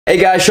Hey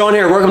guys, Sean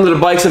here. Welcome to the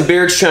Bikes and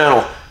Beards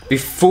channel.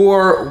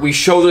 Before we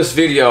show this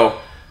video,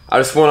 I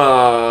just want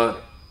to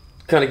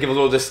kind of give a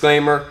little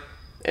disclaimer.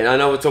 And I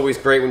know it's always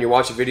great when you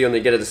watch a video and they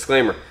get a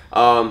disclaimer.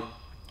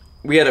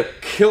 We had a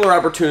killer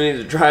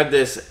opportunity to drive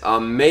this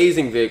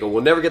amazing vehicle.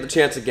 We'll never get the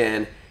chance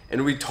again,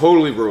 and we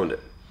totally ruined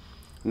it.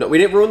 No, we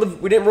didn't ruin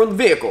the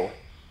vehicle.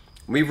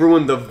 We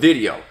ruined the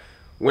video.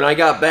 When I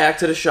got back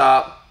to the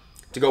shop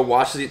to go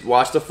watch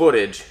the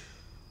footage,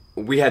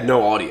 we had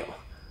no audio.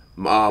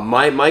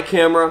 My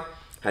camera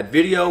had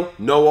video,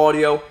 no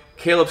audio.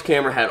 Caleb's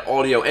camera had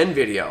audio and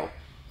video,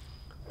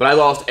 but I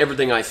lost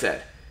everything I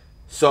said.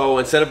 So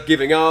instead of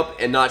giving up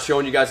and not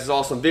showing you guys this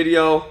awesome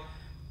video,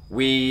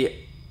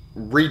 we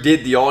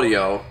redid the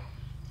audio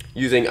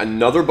using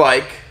another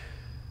bike,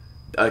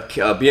 a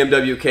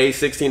BMW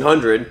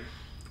K1600,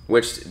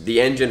 which the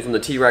engine from the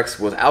T-Rex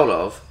was out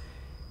of,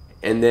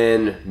 and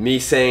then me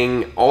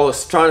saying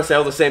trying to say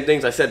all the same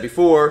things I said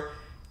before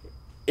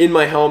in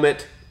my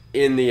helmet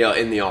in the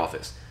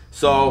office.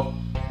 So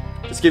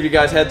just give you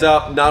guys heads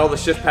up, not all the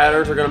shift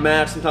patterns are gonna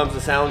match. Sometimes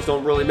the sounds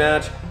don't really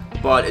match,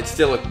 but it's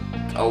still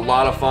a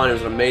lot of fun. It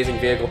was an amazing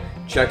vehicle.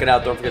 Check it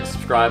out. Don't forget to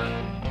subscribe.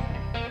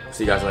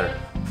 See you guys later.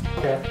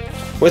 Okay.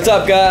 What's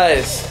up,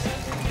 guys?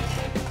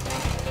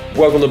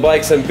 Welcome to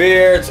Bikes and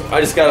Beards. I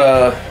just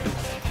got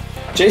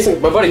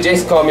my buddy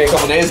Jason called me a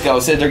couple days ago,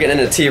 said they're getting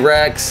into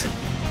T-Rex,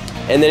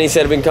 and then he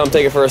said we can come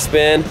take it for a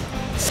spin.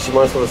 She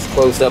wants us to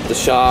close up the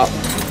shop.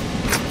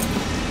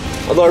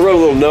 Although I wrote a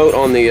little note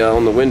on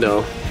the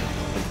window.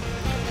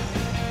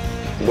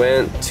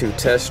 Went to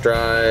test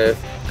drive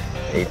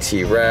a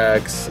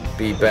T-Rex.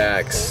 Be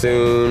back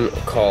soon.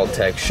 Call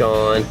Tech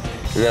Sean. And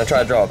then I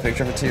tried to draw a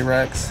picture of a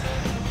T-Rex.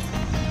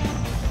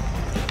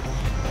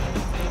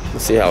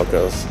 Let's see how it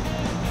goes.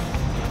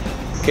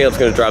 Caleb's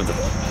gonna drive the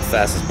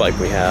fastest bike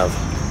we have.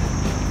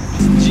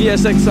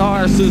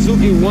 GSXR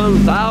Suzuki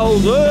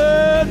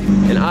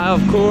 1000, and I,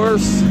 of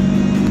course,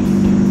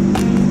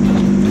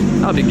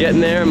 I'll be getting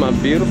there in my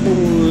beautiful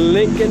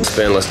Lincoln.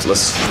 Spin, let's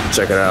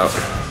check it out.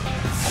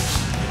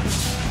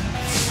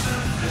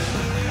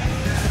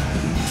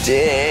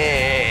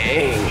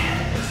 Dang.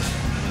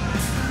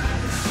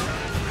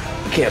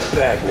 Can't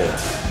back now.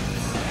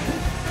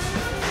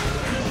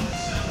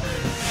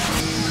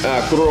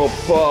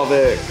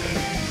 Akrapovic.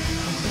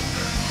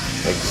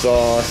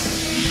 Exhaust.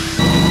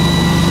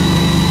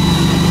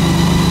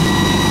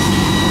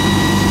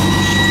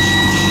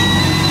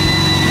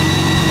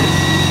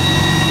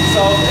 So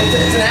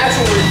it's an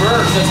actual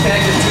reverse that's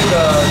connected to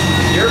the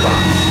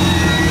gearbox.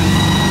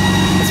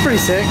 It's pretty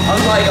sick.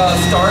 Unlike a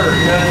starter,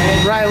 you know what I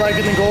mean? Right, like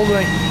in the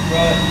Goldwing.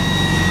 Right.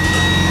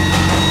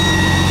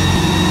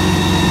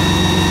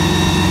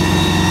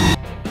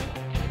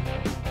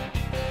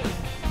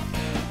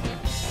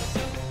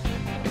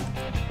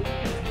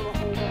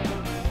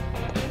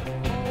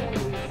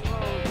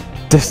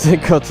 This thing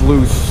cuts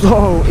loose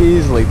so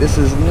easily. This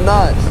is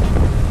nuts.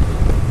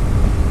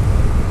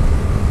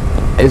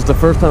 It's the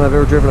first time I've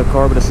ever driven a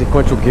car with a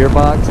sequential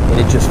gearbox, and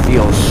it just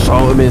feels so,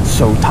 I mean, it's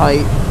so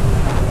tight.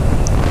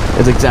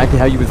 It's exactly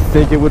how you would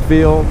think it would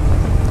feel,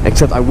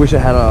 except I wish it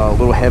had a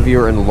little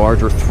heavier and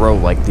larger throw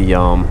like the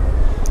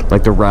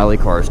rally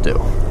cars do.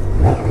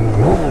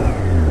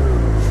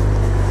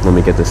 Let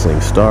me get this thing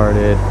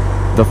started.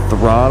 The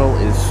throttle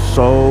is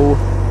so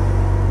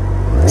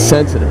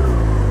sensitive,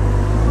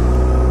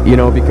 you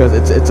know, because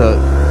it's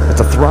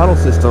a throttle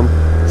system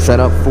set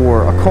up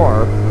for a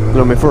car.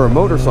 I mean, for a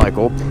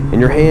motorcycle, and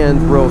your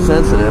hand's real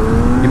sensitive.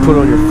 You put it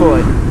on your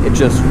foot, you're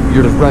just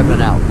revving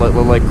it out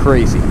like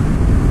crazy.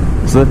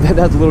 So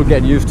that's a little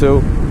getting used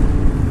to.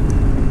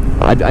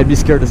 I'd be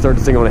scared to start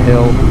this thing on a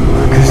hill,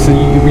 because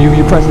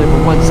you press it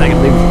for 1 second,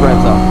 things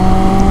revs up.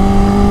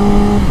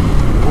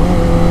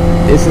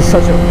 This is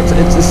such a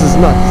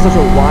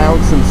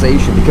wild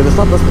sensation, because it's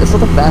not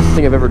the fastest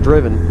thing I've ever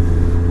driven.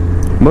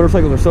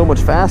 Motorcycles are so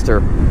much faster,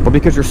 but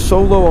because you're so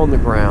low on the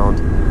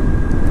ground,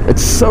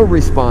 it's so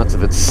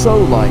responsive, it's so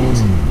light,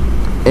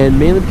 and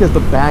mainly because the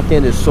back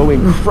end is so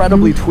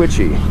incredibly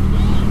twitchy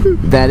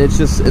that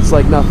it's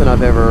like nothing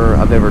I've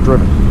ever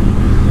driven.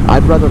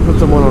 I'd rather put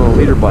someone on a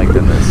leader bike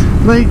than this.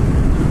 Like,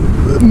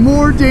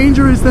 more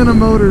dangerous than a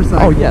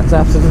motorcycle. Oh yeah, it's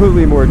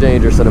absolutely more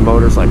dangerous than a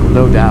motorcycle,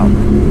 no doubt.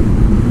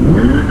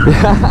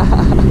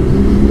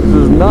 This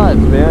is nuts,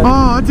 man.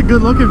 Oh, it's a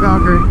good looking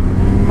Valkyrie.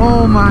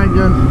 Oh my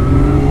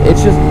goodness.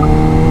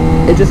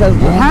 It just has.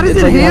 How does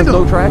it handle? It has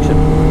no traction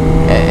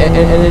at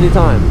any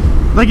time.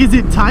 Like, is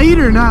it tight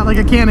or not? Like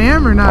a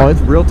Can-Am or not? Oh,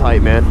 it's real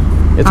tight, man.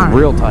 It's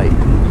real tight.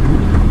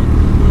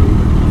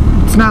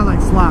 It's not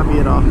like sloppy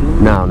at all.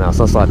 No, it's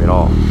not sloppy at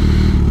all.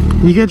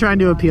 You gonna try and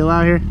do a peel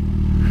out here?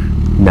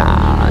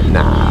 Nah.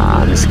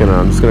 I'm just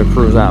gonna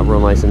cruise out real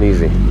nice and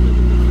easy.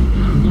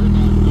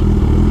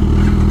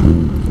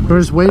 We're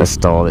just waiting. I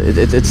stalled it.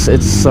 It's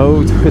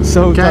so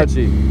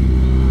touchy.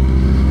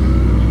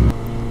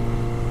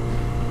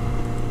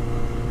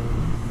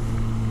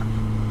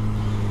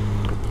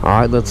 All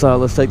right, let's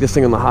take this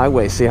thing on the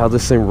highway. See how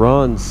this thing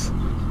runs.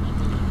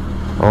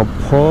 I'm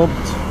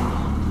pumped.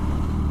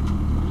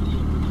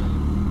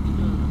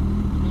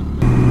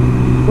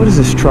 What is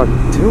this truck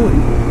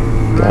doing?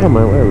 Get out of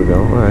my way. There we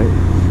go. All right.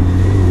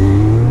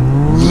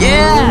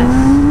 Yes!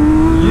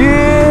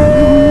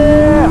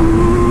 Yeah!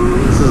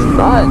 This is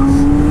nuts.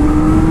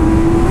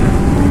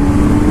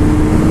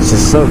 This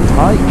is so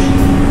tight.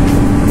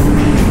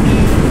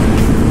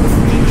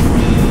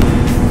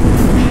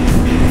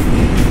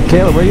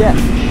 Caleb, where you at?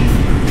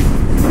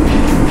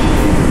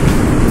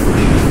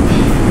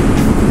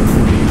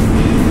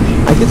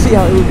 I can see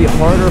how it would be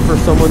harder for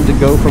someone to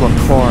go from a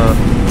car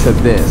to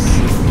this,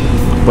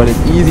 but an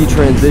easy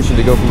transition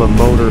to go from a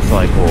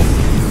motorcycle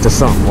to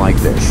something like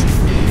this.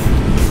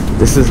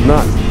 This is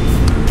nuts.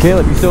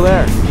 Caleb, you still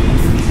there?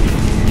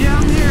 Yeah,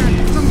 I'm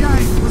here. Some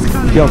guy was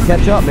kind of... Yo,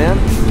 catch up, man.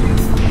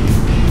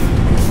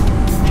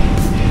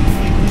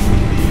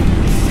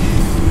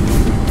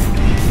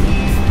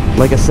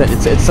 Like I said,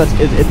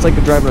 it's like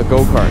driving a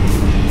go-kart.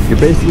 You're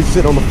basically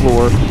sitting on the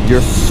floor.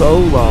 You're so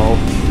low.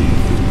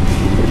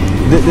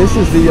 This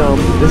is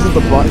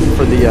the button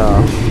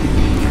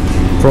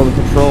for all the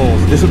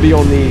controls. This would be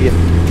on the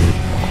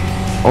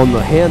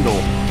handle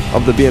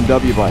of the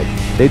BMW bike.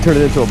 They turn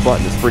it into a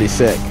button. It's pretty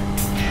sick.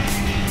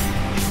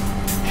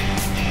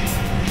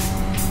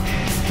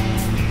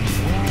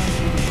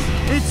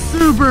 It's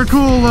super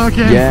cool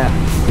looking. Yeah,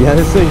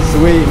 this thing's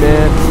sweet,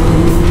 man.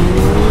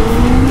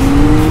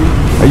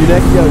 Are you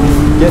next? Yo,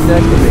 get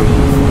next to me.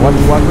 Watch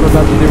what I'm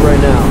about to do right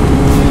now.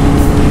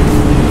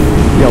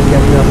 Yo,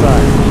 catch me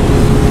outside.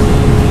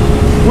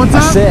 What's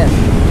up? I said,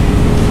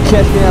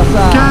 catch me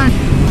outside. Okay.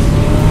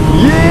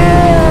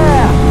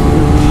 Yeah!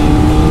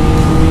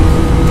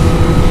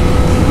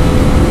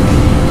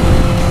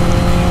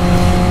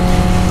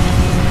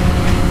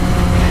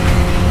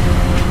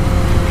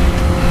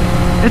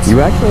 You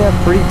actually have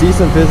pretty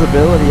decent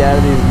visibility out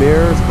of these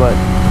mirrors, but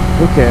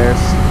who cares?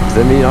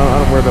 I mean, I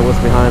don't worry about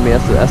what's behind me.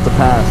 That's the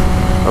past.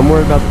 I'm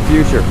worried about the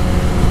future.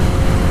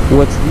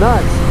 What's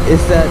nuts is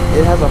that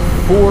it has a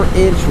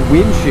 4-inch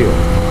windshield,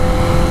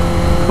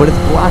 but it's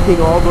blocking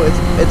all the.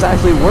 It's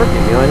actually working.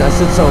 You know, I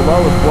sit so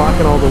low, it's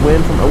blocking all the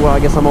wind from. Well, I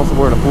guess I'm also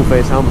wearing a full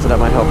face helmet, so that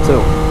might help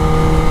too.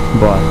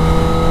 But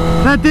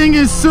that thing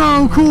is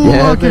so cool looking.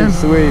 That thing's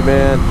sweet,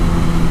 man.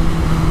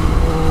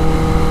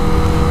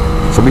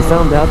 So we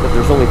found out that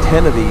there's only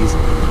 10 of these.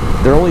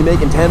 They're only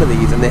making 10 of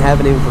these, and they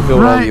haven't even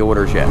fulfilled all the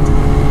orders yet.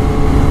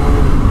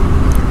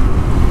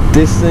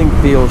 This thing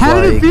feels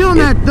How did it feel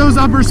in those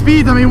upper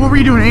speeds? I mean, what were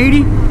you doing,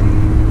 80?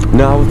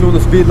 No, I was doing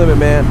the speed limit,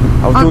 man.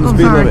 I was doing the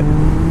speed limit.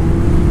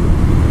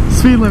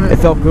 Speed limit. It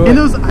felt good. In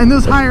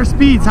those higher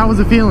speeds, how was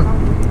it feeling?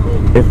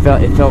 It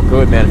felt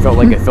good, man. It felt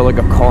like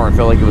a car. It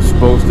felt like it was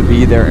supposed to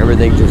be there.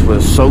 Everything just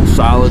was so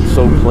solid,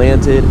 so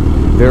planted,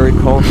 very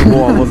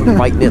comfortable. I wasn't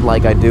fighting it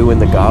like I do in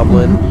the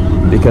Goblin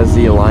because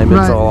the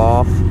alignment's all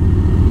off.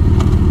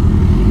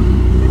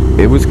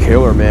 It was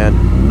killer, man.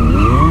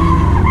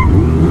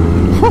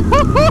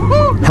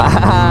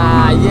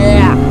 Haha,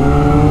 yeah.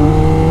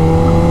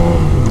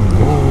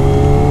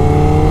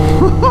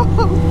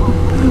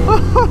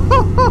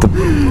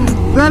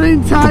 That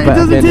entire, it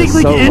doesn't take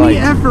like any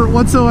effort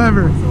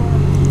whatsoever.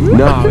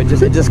 No, it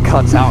just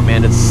cuts out,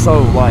 man. It's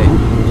so light.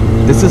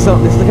 This is the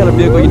kind of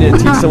vehicle you need to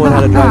teach someone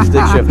how to drive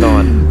stick shift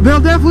on. They'll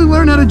definitely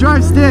learn how to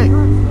drive stick.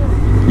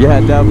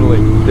 Yeah, definitely.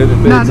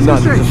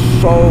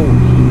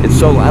 It's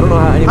so. I don't know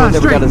how anyone's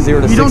ever got a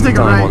 0 to 60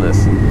 time on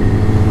this.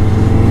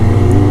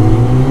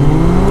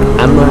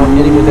 I don't know how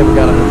anyone's ever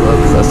got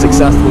a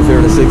successful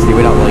 0 to 60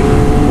 without like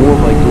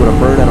doing a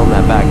burnout on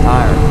that back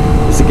tire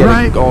just to get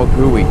it all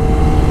gooey.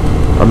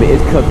 I mean,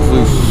 it cuts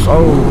loose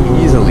so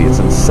easily. It's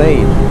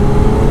insane.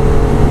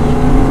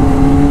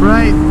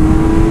 Right.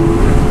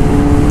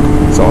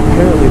 So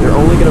apparently they're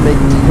only going to make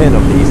 10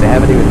 of these. They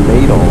haven't even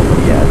made all of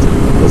them yet.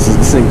 This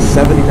thing's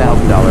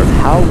 $70,000.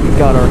 How we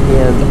got our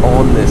hands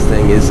on this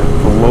thing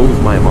blows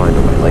my mind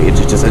away. Like, it's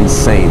just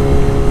insane.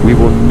 We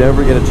will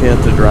never get a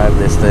chance to drive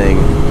this thing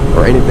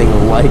or anything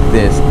like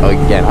this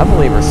again. I've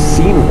only ever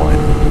seen one.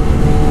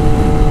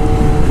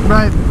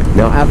 Right.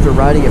 Now, after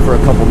riding it for a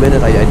couple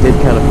minutes, I did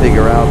kind of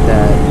figure out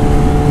that,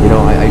 you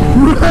know,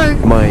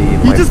 my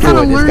foot has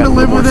gotten a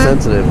little more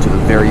sensitive to the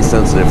very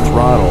sensitive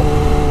throttle.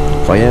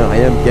 So I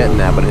am getting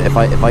that. But if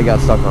I got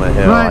stuck on a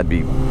hill, I'd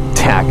be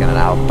tacking it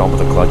out, dumping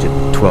the clutch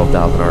at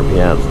 12,000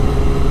 RPMs.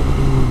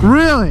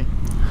 Really?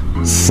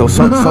 So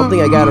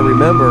something I gotta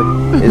remember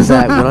is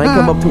that when I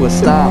come up to a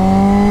stop,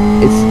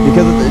 it's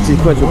because it's a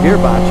sequential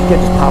gearbox, you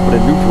can't just pop it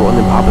in neutral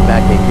and then pop it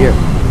back in gear.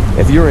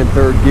 If you're in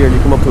third gear and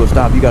you come up to a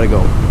stop, you gotta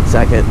go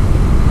second,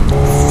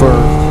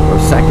 first, or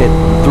second,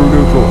 through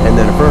neutral, and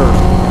then first.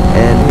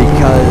 And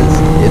because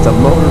it's a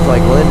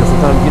motorcycle engine,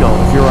 sometimes, you know,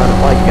 if you're on a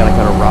bike, you gotta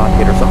kind of rock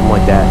it or something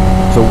like that.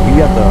 So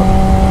you have to,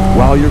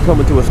 while you're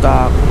coming to a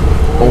stop,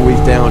 always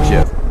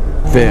downshift.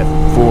 Fifth,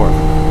 fourth,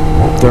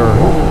 third,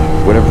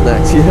 whatever's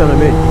next, you know what I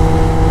mean?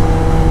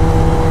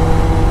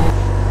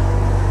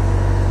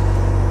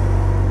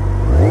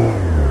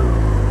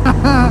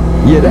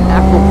 Yeah, the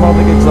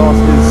aquapobic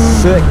exhaust is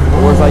sick,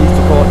 or as I used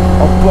to call it,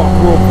 a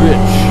buckaroo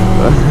bitch.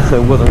 I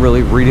wasn't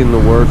really reading the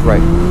words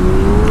right.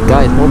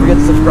 Guys, don't forget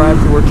to subscribe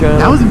to our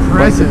channel. That was Bikes and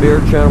impressive.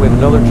 Beard channel. We have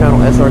another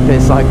channel, SRK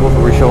Cycles,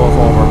 where we show off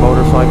all of our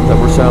motorcycles that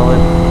we're selling.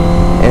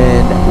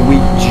 And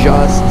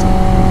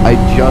I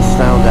just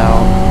found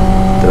out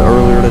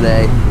earlier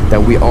today that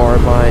we are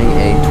buying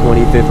a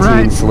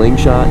 2015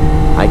 Slingshot.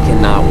 I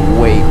cannot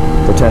wait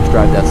to test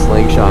drive that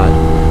Slingshot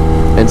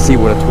and see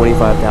what a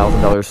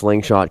 $25,000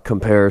 Slingshot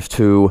compares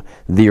to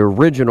the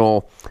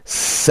original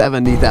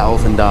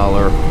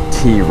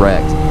 $70,000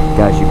 T-Rex.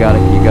 Guys, you gotta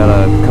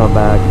come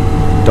back,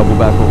 double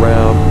back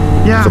around,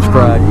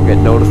 subscribe, you'll get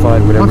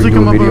notified whenever we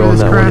do a video on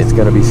that one. It's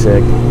gonna be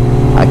sick.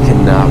 I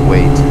cannot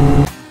wait.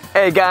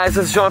 Hey guys,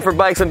 this is Sean for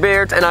Bikes and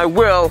Beards, and I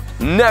will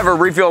never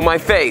reveal my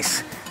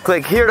face.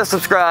 Click here to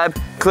subscribe,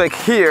 click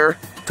here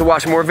to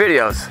watch more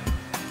videos.